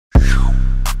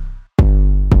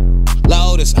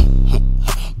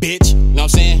bitch. You know what I'm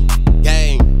saying?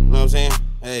 Gang, you know what I'm saying?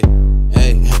 Hey,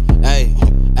 hey, hey,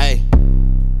 hey.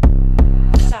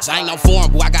 So I ain't no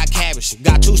foreign, boy, I got cabbage.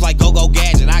 Got juice like Go-Go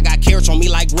Gadget. I got carrots on me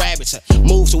like rabbits.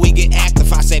 Move so we get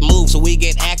active. I said move so we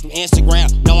get active.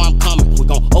 Instagram, know I'm coming. We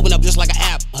gon' open up just like an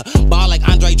app. Ball like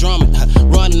Andre Drummond.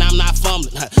 Running, I'm not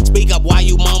fumbling. Speak up, why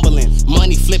you mumbling?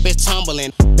 Money flip is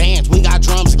tumbling. Bands, we got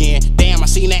drums again. Damn, I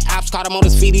seen that ops caught him on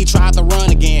his feet. He tried to run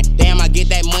again. Damn, I get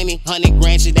that money. 100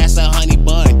 grand shit, that's a honey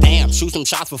bun. Damn, shoot some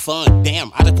shots for fun.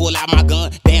 Damn, I just pull out my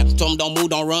gun. Damn, told him don't move,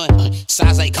 don't run.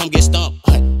 Size 8, come get stumped.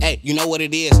 Hey, you know what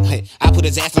it is. Hey, I put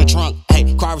his ass in the trunk.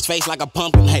 Hey, carve his face like a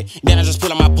pumpkin. Hey, then I just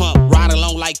put on my pump. Ride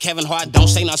along like Kevin Hart. Don't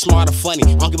say nothing smart or funny.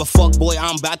 I don't give a fuck, boy.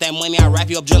 I'm about that money. I wrap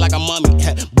you up just like a mummy.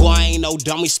 Hey, boy, I ain't no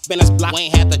dummy. Spin this block. We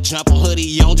ain't have to jump.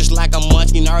 Hoodie on just like a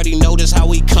munchkin. Already know this how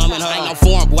we coming. I ain't no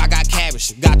foreign, boy. I got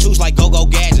cabbage. Got juice like Go-Go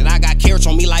Gadget. I got carrots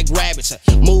on me like rabbits.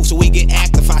 Move so we get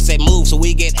active. I said move so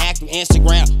we get active.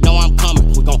 Instagram, know I'm coming.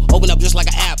 We gon' open up just like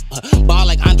an app. Ball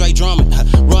like Andre Drummond.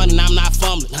 Running, I'm not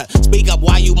fumbling. Speak up,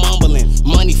 why you mumbling?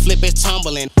 Money flip is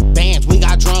tumbling. Bands, we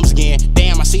got drums again.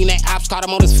 Damn, I seen that ops caught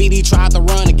him on his feet. He tried to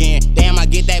run again. Damn, I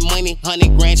get that money.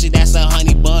 100 grand shit, that's a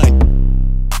honey bun.